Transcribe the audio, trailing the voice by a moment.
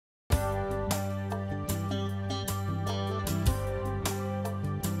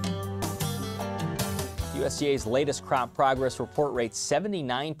USDA's latest crop progress report rates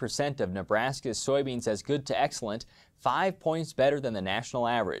 79% of Nebraska's soybeans as good to excellent, 5 points better than the national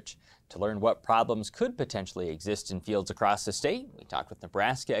average. To learn what problems could potentially exist in fields across the state, we talked with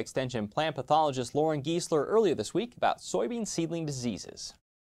Nebraska Extension plant pathologist Loren Giesler earlier this week about soybean seedling diseases.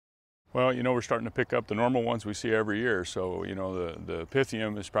 Well, we're starting to pick up the normal ones we see every year. So, the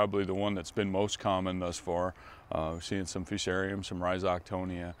Pythium is probably the one that's been most common thus far. We're seeing some Fusarium, some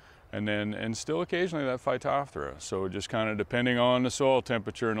Rhizoctonia, and still occasionally that Phytophthora. So just kind of depending on the soil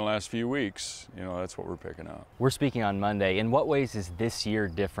temperature in the last few weeks, that's what we're picking up. We're speaking on Monday. In what ways is this year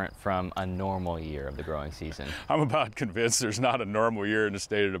different from a normal year of the growing season? I'm about convinced there's not a normal year in the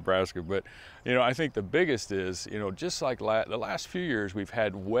state of Nebraska, but I think the biggest is, just like the last few years we've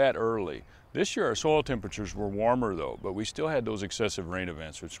had wet early. This year our soil temperatures were warmer though, but we still had those excessive rain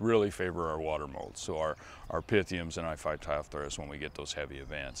events which really favor our water molds, so our Pythiums and our Phytophthora when we get those heavy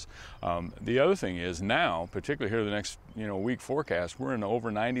events. The other thing is now, particularly here the next week forecast, we're in the over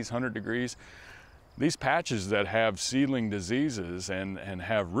 90s, 100 degrees. These patches that have seedling diseases and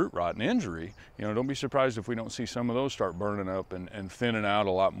have root rot and injury, don't be surprised if we don't see some of those start burning up and thinning out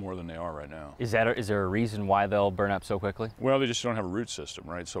a lot more than they are right now. Is there a reason why they'll burn up so quickly? Well, they just don't have a root system,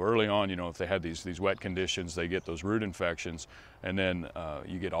 right? So early on, if they had these wet conditions, they get those root infections, and then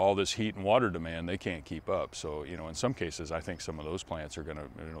you get all this heat and water demand, they can't keep up. So, in some cases, I think some of those plants are going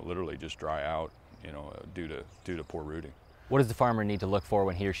to literally just dry out, due to poor rooting. What does the farmer need to look for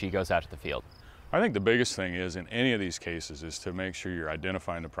when he or she goes out to the field? I think the biggest thing is in any of these cases is to make sure you're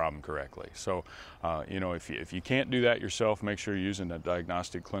identifying the problem correctly. So, if you can't do that yourself, make sure you're using a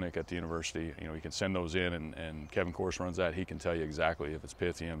diagnostic clinic at the university. You can send those in, and Kevin Course runs that. He can tell you exactly if it's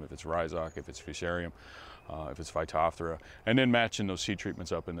Pythium, if it's Rhizoc, if it's Fusarium, if it's Phytophthora, and then matching those seed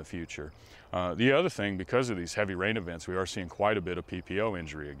treatments up in the future. The other thing, because of these heavy rain events, we are seeing quite a bit of PPO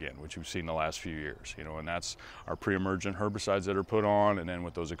injury again, which we've seen the last few years, and that's our pre-emergent herbicides that are put on, and then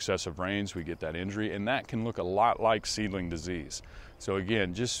with those excessive rains, we get that injury, and that can look a lot like seedling disease. So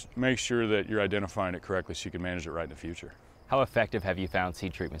again, just make sure that you're identifying it correctly so you can manage it right in the future. How effective have you found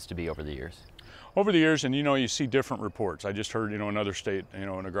seed treatments to be over the years? Over the years, and you see different reports. I just heard, another state, an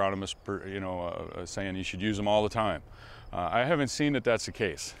agronomist, saying you should use them all the time. I haven't seen that that's the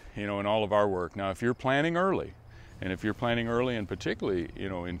case, in all of our work. Now, if you're planting early, and particularly,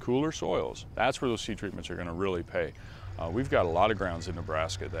 in cooler soils, that's where those seed treatments are going to really pay. We've got a lot of grounds in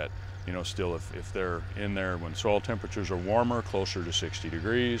Nebraska that, still if they're in there when soil temperatures are warmer, closer to 60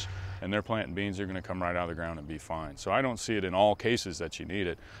 degrees, and they're planting beans, they're going to come right out of the ground and be fine. So I don't see it in all cases that you need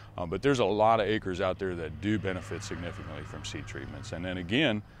it, but there's a lot of acres out there that do benefit significantly from seed treatments. And then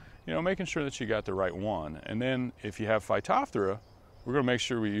again, making sure that you got the right one. And then if you have Phytophthora, we're going to make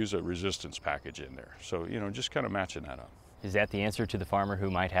sure we use a resistance package in there. So, just kind of matching that up. Is that the answer to the farmer who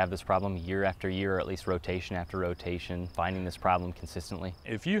might have this problem year after year, or at least rotation after rotation, finding this problem consistently?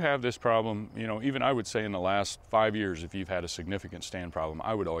 If you have this problem, even I would say in the last 5 years, if you've had a significant stand problem,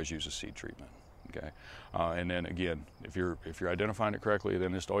 I would always use a seed treatment. Okay, and then again, if you're identifying it correctly,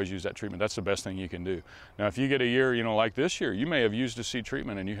 then just always use that treatment. That's the best thing you can do. Now, if you get a year, like this year, you may have used a seed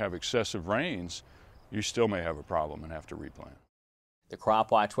treatment and you have excessive rains, you still may have a problem and have to replant. The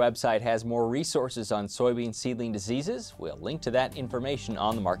Crop Watch website has more resources on soybean seedling diseases. We'll link to that information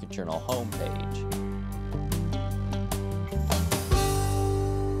on the Market Journal homepage.